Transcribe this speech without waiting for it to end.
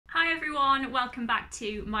Hi everyone, welcome back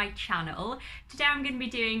to my channel. Today I'm going to be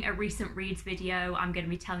doing a recent reads video. I'm going to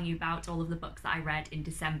be telling you about all of the books that I read in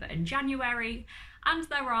December and January, and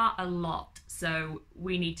there are a lot, so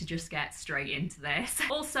we need to just get straight into this.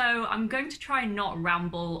 Also, I'm going to try and not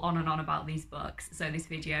ramble on and on about these books, so this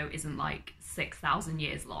video isn't like 6,000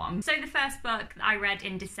 years long. So the first book that I read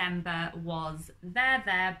in December was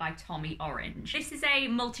There by Tommy Orange. This is a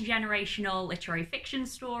multi-generational literary fiction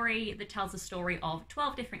story that tells the story of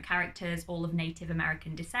 12 different characters, all of Native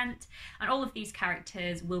American descent, and all of these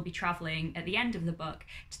characters will be travelling at the end of the book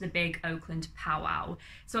to the big Oakland powwow.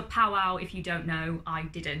 So a powwow, if you don't know, I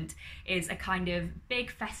didn't, is a kind of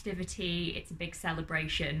big festivity, it's a big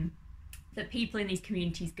celebration that people in these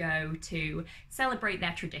communities go to celebrate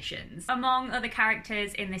their traditions. Among other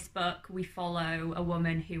characters in this book, we follow a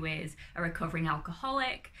woman who is a recovering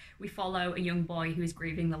alcoholic, we follow a young boy who is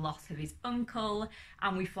grieving the loss of his uncle,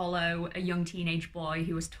 and we follow a young teenage boy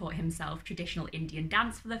who has taught himself traditional Indian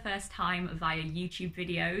dance for the first time via YouTube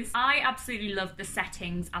videos. I absolutely love the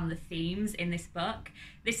settings and the themes in this book.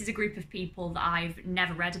 This is a group of people that I've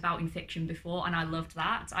never read about in fiction before, and I loved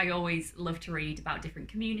that. I always love to read about different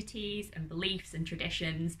communities and beliefs and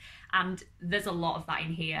traditions, and there's a lot of that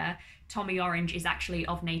in here. Tommy Orange is actually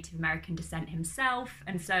of Native American descent himself,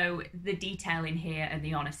 and so the detail in here and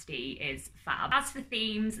the honesty is fab. As for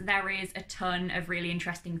themes, there is a ton of really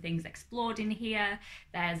interesting things explored in here.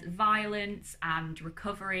 There's violence and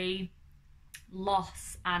recovery,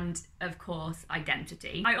 loss, and of course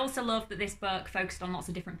identity. I also love that this book focused on lots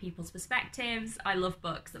of different people's perspectives. I love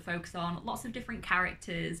books that focus on lots of different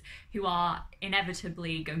characters who are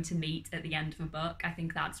inevitably going to meet at the end of a book. I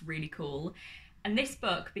think that's really cool. And this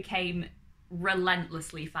book became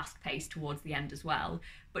relentlessly fast-paced towards the end as well,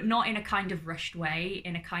 but not in a kind of rushed way,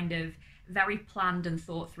 in a kind of very planned and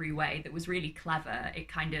thought through way that was really clever. It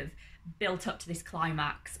kind of built up to this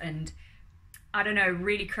climax and, I don't know,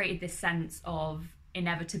 really created this sense of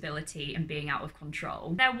inevitability and being out of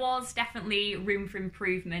control. There was definitely room for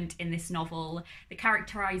improvement in this novel. The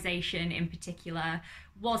characterization in particular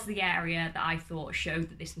was the area that I thought showed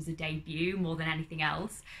that this was a debut more than anything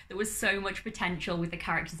else. There was so much potential with the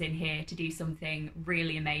characters in here to do something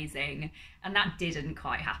really amazing, and that didn't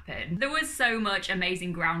quite happen. There was so much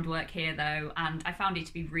amazing groundwork here though, and I found it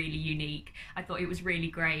to be really unique. I thought it was really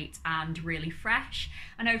great and really fresh,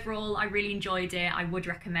 and overall I really enjoyed it. I would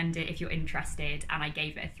recommend it if you're interested, and I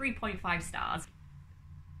gave it a 3.5 stars.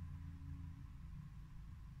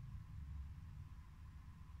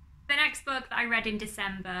 The next book that I read in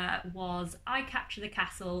December was I Capture the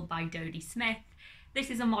Castle by Dodie Smith. This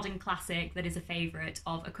is a modern classic that is a favourite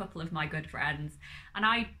of a couple of my good friends, and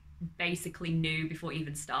I basically knew before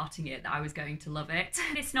even starting it that I was going to love it.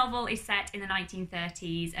 This novel is set in the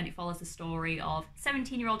 1930s and it follows the story of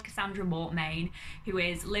 17-year-old Cassandra Mortmain, who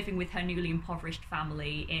is living with her newly impoverished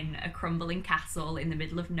family in a crumbling castle in the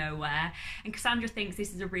middle of nowhere, and Cassandra thinks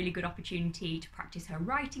this is a really good opportunity to practice her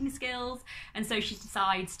writing skills, and so she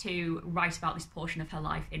decides to write about this portion of her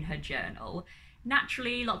life in her journal.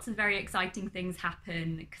 Naturally, lots of very exciting things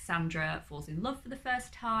happen. Cassandra falls in love for the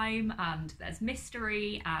first time, and there's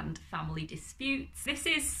mystery and family disputes. This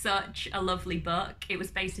is such a lovely book. It was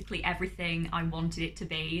basically everything I wanted it to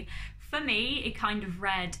be. For me, it kind of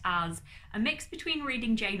read as a mix between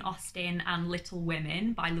reading Jane Austen and Little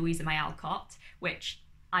Women by Louisa May Alcott, which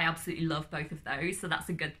I absolutely love both of those, so that's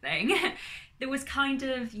a good thing. There was kind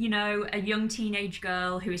of, you know, a young teenage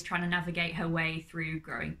girl who is trying to navigate her way through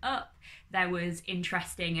growing up. There was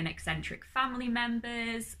interesting and eccentric family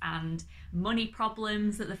members and money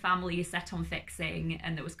problems that the family is set on fixing,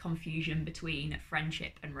 and there was confusion between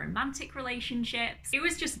friendship and romantic relationships. It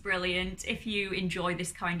was just brilliant. If you enjoy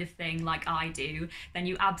this kind of thing like I do, then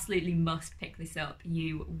you absolutely must pick this up.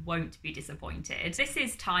 You won't be disappointed. This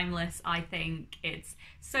is timeless, I think. It's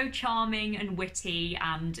so charming and witty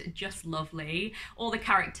and just lovely. All the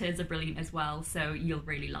characters are brilliant as well, so you'll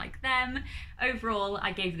really like them. Overall,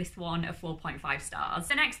 I gave this one a 4.5 stars.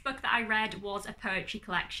 The next book that I read was a poetry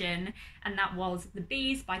collection, and that was The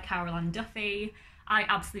Bees by Carol Ann Duffy. I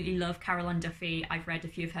absolutely love Carol Ann Duffy. I've read a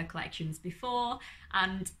few of her collections before,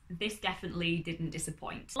 and this definitely didn't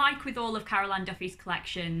disappoint. Like with all of Carol Ann Duffy's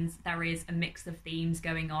collections, there is a mix of themes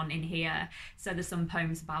going on in here. So there's some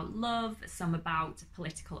poems about love, some about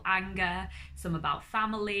political anger, some about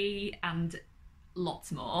family, and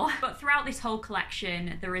lots more. But throughout this whole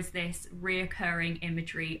collection there is this reoccurring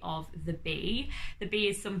imagery of the bee. The bee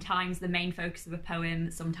is sometimes the main focus of a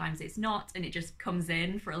poem, sometimes it's not, and it just comes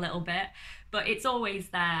in for a little bit, but it's always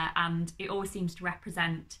there, and it always seems to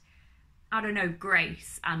represent, I don't know,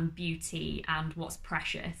 grace and beauty and what's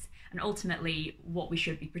precious. and ultimately what we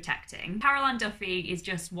should be protecting. Carol Ann Duffy is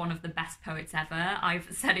just one of the best poets ever. I've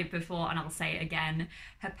said it before and I'll say it again.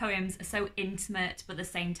 Her poems are so intimate, but at the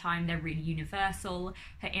same time they're really universal.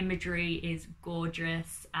 Her imagery is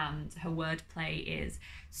gorgeous and her wordplay is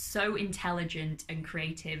so intelligent and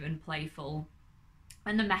creative and playful.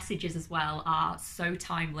 And the messages as well are so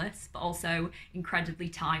timeless, but also incredibly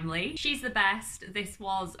timely. She's the best. This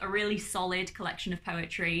was a really solid collection of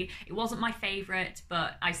poetry. It wasn't my favourite,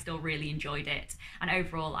 but I still really enjoyed it. And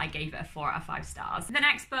overall, I gave it a 4 out of 5 stars. The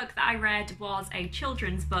next book that I read was a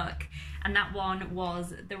children's book, and that one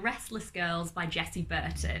was The Restless Girls by Jessie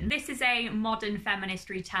Burton. This is a modern feminist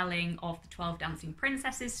retelling of the 12 Dancing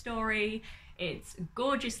Princesses story. It's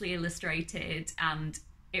gorgeously illustrated and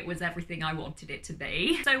it was everything I wanted it to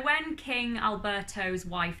be. So when King Alberto's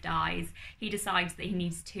wife dies, he decides that he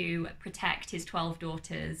needs to protect his 12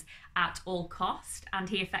 daughters at all cost, and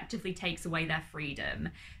he effectively takes away their freedom.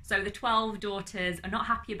 So the 12 daughters are not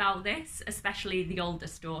happy about this, especially the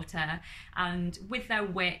oldest daughter, and with their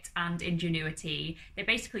wit and ingenuity, they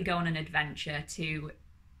basically go on an adventure to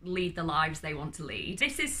lead the lives they want to lead.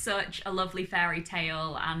 This is such a lovely fairy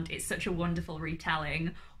tale and it's such a wonderful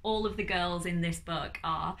retelling. All of the girls in this book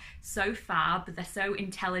are so fab, they're so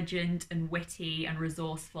intelligent and witty and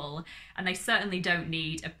resourceful, and they certainly don't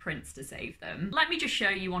need a prince to save them. Let me just show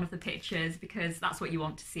you one of the pictures because that's what you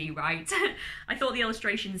want to see, right? I thought the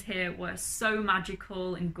illustrations here were so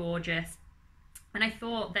magical and gorgeous, and I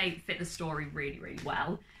thought they fit the story really, really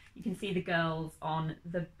well. You can see the girls on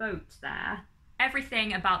the boat there.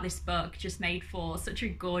 Everything about this book just made for such a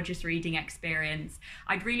gorgeous reading experience.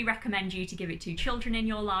 I'd really recommend you to give it to children in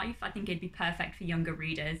your life. I think it'd be perfect for younger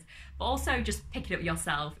readers, but also just pick it up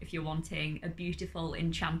yourself if you're wanting a beautiful,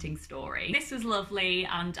 enchanting story. This was lovely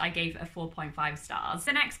and I gave it a 4.5 stars.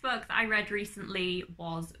 The next book that I read recently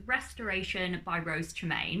was Restoration by Rose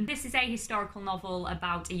Tremaine. This is a historical novel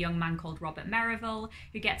about a young man called Robert Merivale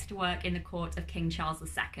who gets to work in the court of King Charles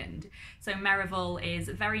II. So Merivale is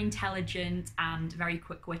very intelligent and very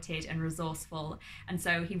quick-witted and resourceful, and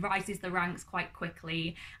so he rises the ranks quite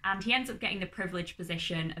quickly and he ends up getting the privileged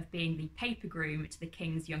position of being the paper groom to the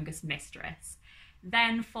king's youngest mistress.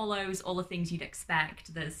 Then follows all the things you'd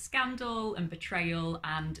expect. There's scandal and betrayal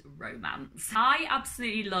and romance. I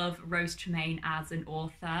absolutely love Rose Tremaine as an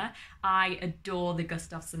author. I adore the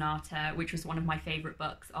Gustav Sonata, which was one of my favourite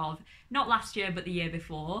books of not last year but the year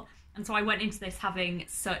before. And so I went into this having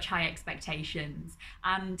such high expectations,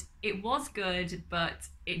 and it was good, but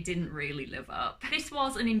it didn't really live up. This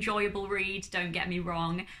was an enjoyable read, don't get me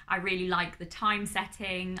wrong. I really like the time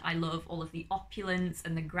setting. I love all of the opulence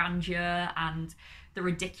and the grandeur and the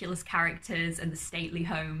ridiculous characters and the stately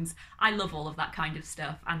homes. I love all of that kind of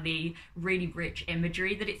stuff and the really rich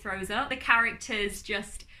imagery that it throws up. The characters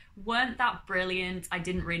just weren't that brilliant, I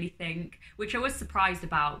didn't really think, which I was surprised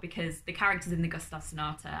about because the characters in the Gustav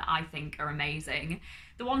Sonata I think are amazing.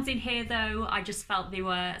 The ones in here though, I just felt they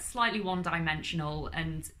were slightly one-dimensional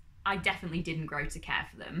and I definitely didn't grow to care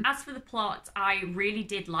for them. As for the plot, I really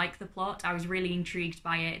did like the plot. I was really intrigued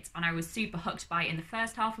by it and I was super hooked by it in the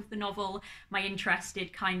first half of the novel. My interest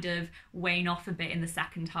did kind of wane off a bit in the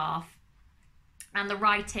second half. And the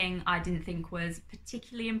writing I didn't think was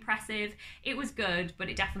particularly impressive. It was good, but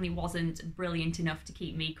it definitely wasn't brilliant enough to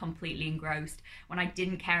keep me completely engrossed when I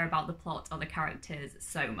didn't care about the plot or the characters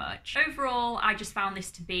so much. Overall, I just found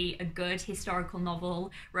this to be a good historical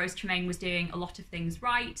novel. Rose Tremaine was doing a lot of things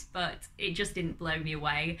right, but it just didn't blow me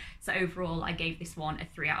away. So overall, I gave this one a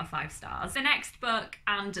 3 out of 5 stars. The next book,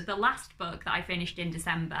 and the last book that I finished in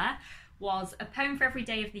December, was A Poem for Every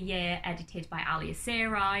Day of the Year, edited by Ali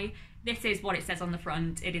Asirai. This is what it says on the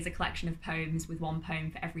front. It is a collection of poems with one poem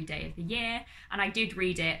for every day of the year, and I did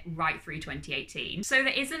read it right through 2018. So there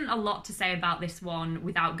isn't a lot to say about this one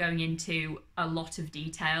without going into a lot of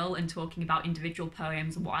detail and talking about individual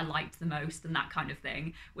poems and what I liked the most and that kind of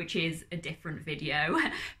thing, which is a different video.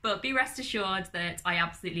 But be rest assured that I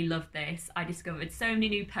absolutely love this. I discovered so many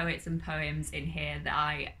new poets and poems in here that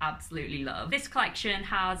I absolutely love. This collection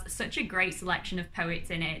has such a great selection of poets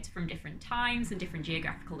in it from different times and different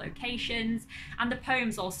geographical locations. And the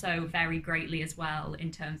poems also vary greatly as well in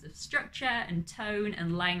terms of structure and tone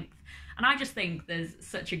and length. And I just think there's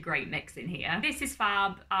such a great mix in here. This is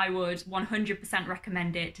fab. I would 100%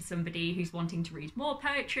 recommend it to somebody who's wanting to read more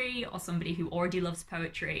poetry, or somebody who already loves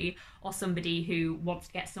poetry, or somebody who wants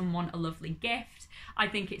to get someone a lovely gift. I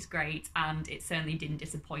think it's great and it certainly didn't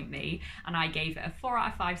disappoint me, and I gave it a 4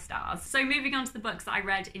 out of 5 stars. So moving on to the books that I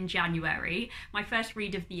read in January, my first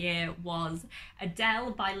read of the year was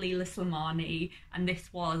Adele by Leela Slimani, and this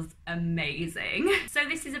was amazing. So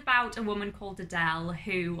this is about a woman called Adele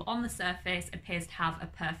who on on the surface appears to have a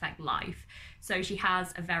perfect life. So she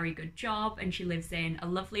has a very good job and she lives in a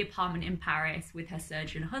lovely apartment in Paris with her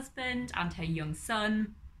surgeon husband and her young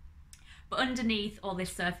son. But underneath all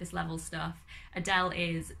this surface level stuff, Adele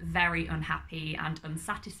is very unhappy and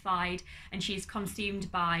unsatisfied, and she's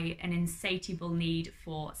consumed by an insatiable need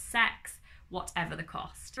for sex, whatever the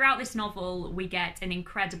cost. Throughout this novel, we get an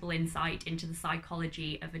incredible insight into the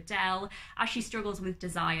psychology of Adele as she struggles with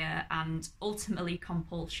desire and ultimately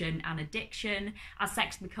compulsion and addiction, as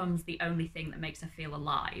sex becomes the only thing that makes her feel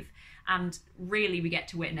alive. And really we get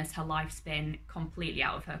to witness her life spin completely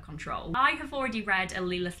out of her control. I have already read a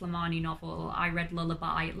Leila Slimani novel. I read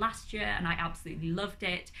Lullaby last year and I absolutely loved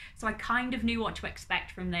it, so I kind of knew what to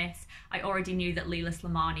expect from this. I already knew that Leila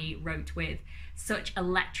Slimani wrote with such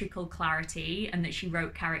electrical clarity and that she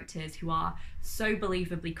wrote characters who are so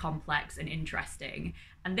believably complex and interesting.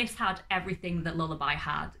 And this had everything that Lullaby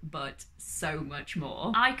had, but so much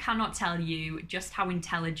more. I cannot tell you just how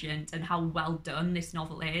intelligent and how well done this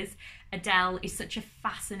novel is. Adele is such a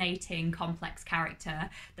fascinating, complex character.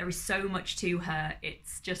 There is so much to her.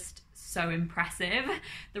 It's just so impressive.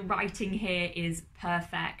 The writing here is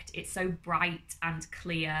perfect. It's so bright and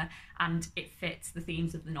clear, and it fits the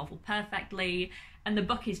themes of the novel perfectly. And the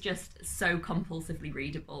book is just so compulsively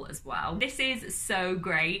readable as well. This is so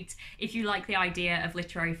great. If you like the idea of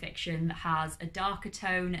literary fiction that has a darker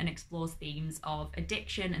tone and explores themes of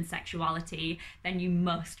addiction and sexuality, then you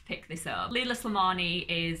must pick this up. Leila Slimani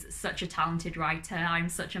is such a talented writer. I'm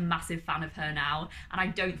such a massive fan of her now, and I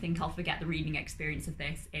don't think I'll forget the reading experience of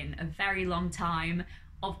this in a very long time.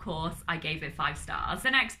 Of course, I gave it 5 stars.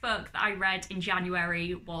 The next book that I read in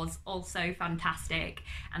January was also fantastic,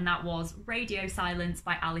 and that was Radio Silence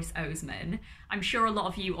by Alice Oseman. I'm sure a lot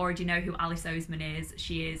of you already know who Alice Oseman is.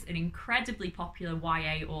 She is an incredibly popular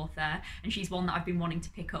YA author, and she's one that I've been wanting to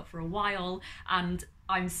pick up for a while, and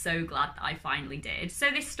I'm so glad that I finally did.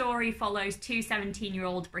 So this story follows 2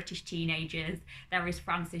 17-year-old British teenagers. There is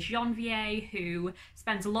Frances Janvier, who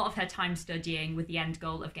spends a lot of her time studying with the end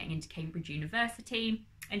goal of getting into Cambridge University,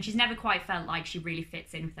 and she's never quite felt like she really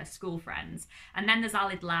fits in with her school friends. And then there's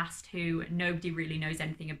Alid Last, who nobody really knows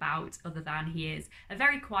anything about other than he is a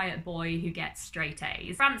very quiet boy who gets straight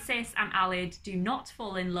A's. Frances and Alid do not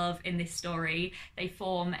fall in love in this story. They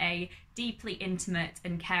form a deeply intimate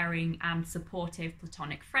and caring and supportive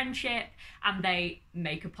platonic friendship, and they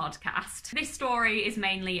make a podcast. This story is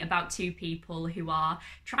mainly about 2 people who are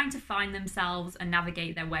trying to find themselves and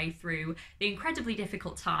navigate their way through the incredibly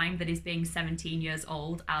difficult time that is being 17 years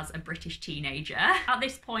old as a British teenager. At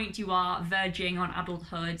this point, you are verging on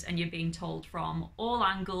adulthood and you're being told from all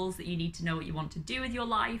angles that you need to know what you want to do with your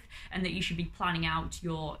life and that you should be planning out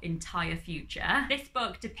your entire future. This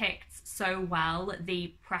book depicts so well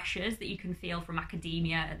the pressures that you can feel from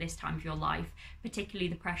academia at this time of your life, particularly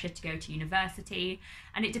the pressure to go to university,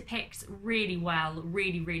 and it depicts really well,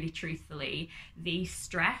 really truthfully, the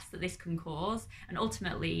stress that this can cause and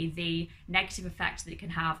ultimately the negative effects that it can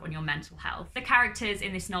have on your mental health. The characters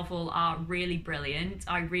in this novel are really brilliant.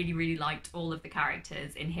 I really liked all of the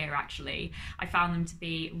characters in here actually. I found them to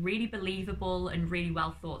be really believable and really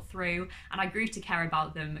well thought through, and I grew to care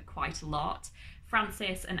about them quite a lot.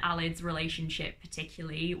 Frances and Alid's relationship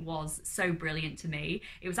particularly was so brilliant to me.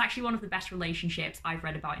 It was actually one of the best relationships I've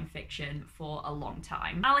read about in fiction for a long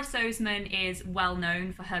time. Alice Oseman is well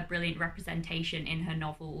known for her brilliant representation in her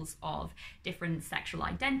novels of different sexual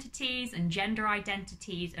identities and gender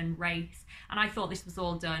identities and race, and I thought this was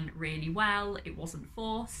all done really well. It wasn't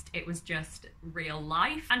forced, it was just real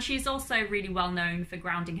life. And she's also really well known for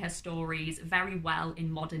grounding her stories very well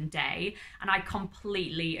in modern day, and I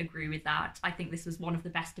completely agree with that. I think this was one of the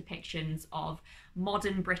best depictions of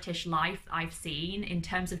modern British life I've seen in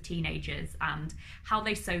terms of teenagers and how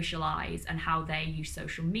they socialise and how they use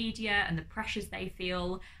social media and the pressures they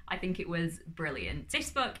feel. I think it was brilliant. This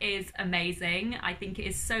book is amazing. I think it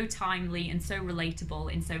is so timely and so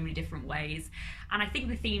relatable in so many different ways, and I think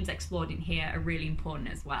the themes explored in here are really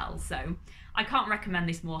important as well. So I can't recommend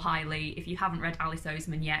this more highly. If you haven't read Alice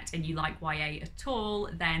Oseman yet and you like YA at all,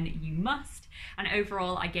 then you must. And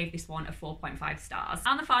overall, I gave this one a 4.5 stars.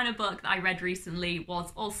 And the final book that I read recently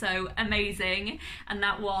was also amazing, and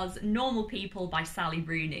that was Normal People by Sally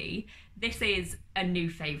Rooney. This is a new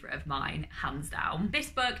favourite of mine, hands down. This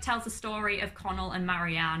book tells the story of Connell and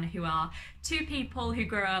Marianne, who are 2 people who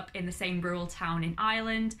grew up in the same rural town in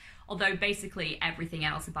Ireland, although basically everything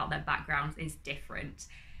else about their backgrounds is different.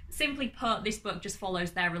 Simply put, this book just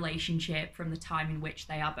follows their relationship from the time in which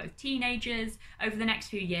they are both teenagers over the next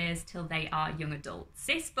few years till they are young adults.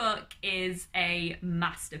 This book is a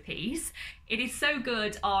masterpiece. It is so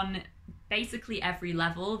good on basically every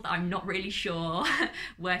level that I'm not really sure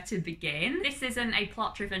where to begin. This isn't a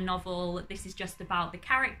plot-driven novel. This is just about the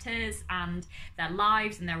characters and their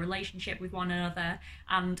lives and their relationship with one another,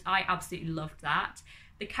 and I absolutely loved that.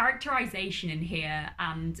 The characterization in here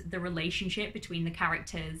and the relationship between the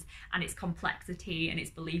characters and its complexity and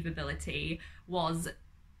its believability was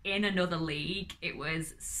in another league. It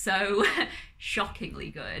was so shockingly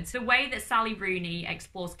good. The way that Sally Rooney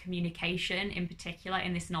explores communication in particular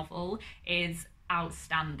in this novel is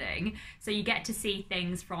outstanding. So you get to see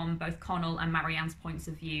things from both Connell and Marianne's points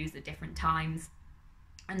of views at different times,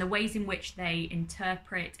 and the ways in which they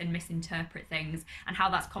interpret and misinterpret things, and how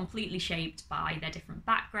that's completely shaped by their different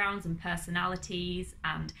backgrounds and personalities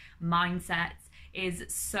and mindsets, is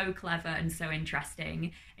so clever and so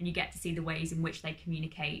interesting. And you get to see the ways in which they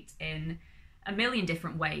communicate in a million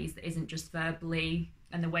different ways that isn't just verbally,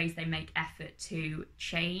 and the ways they make effort to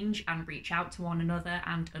change and reach out to one another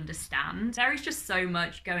and understand. There is just so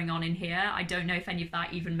much going on in here. I don't know if any of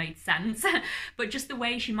that even made sense, but just the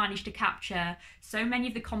way she managed to capture so many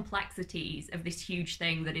of the complexities of this huge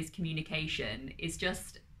thing that is communication is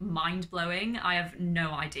just mind-blowing. I have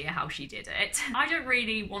no idea how she did it. I don't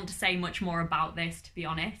really want to say much more about this, to be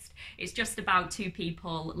honest. It's just about two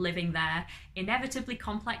people living their inevitably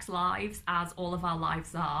complex lives, as all of our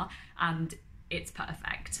lives are, and it's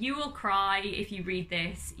perfect. You will cry if you read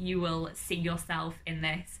this. You will see yourself in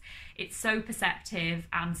this. It's so perceptive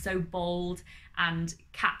and so bold and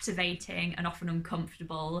captivating and often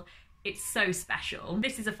uncomfortable. It's so special.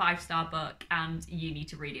 This is a 5-star book and you need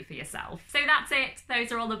to read it for yourself. So that's it.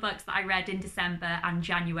 Those are all the books that I read in December and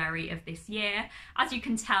January of this year. As you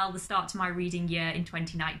can tell, the start to my reading year in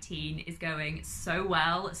 2019 is going so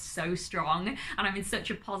well, so strong, and I'm in such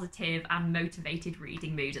a positive and motivated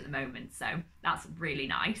reading mood at the moment, so that's really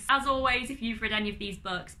nice. As always, if you've read any of these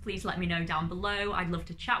books, please let me know down below. I'd love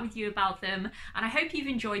to chat with you about them, and I hope you've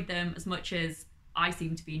enjoyed them as much as I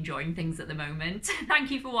seem to be enjoying things at the moment.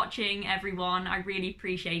 Thank you for watching, everyone. I really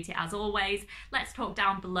appreciate it as always. Let's talk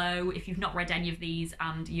down below. If you've not read any of these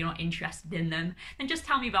and you're not interested in them, then just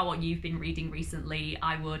tell me about what you've been reading recently.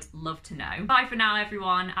 I would love to know. Bye for now,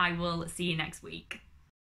 everyone. I will see you next week.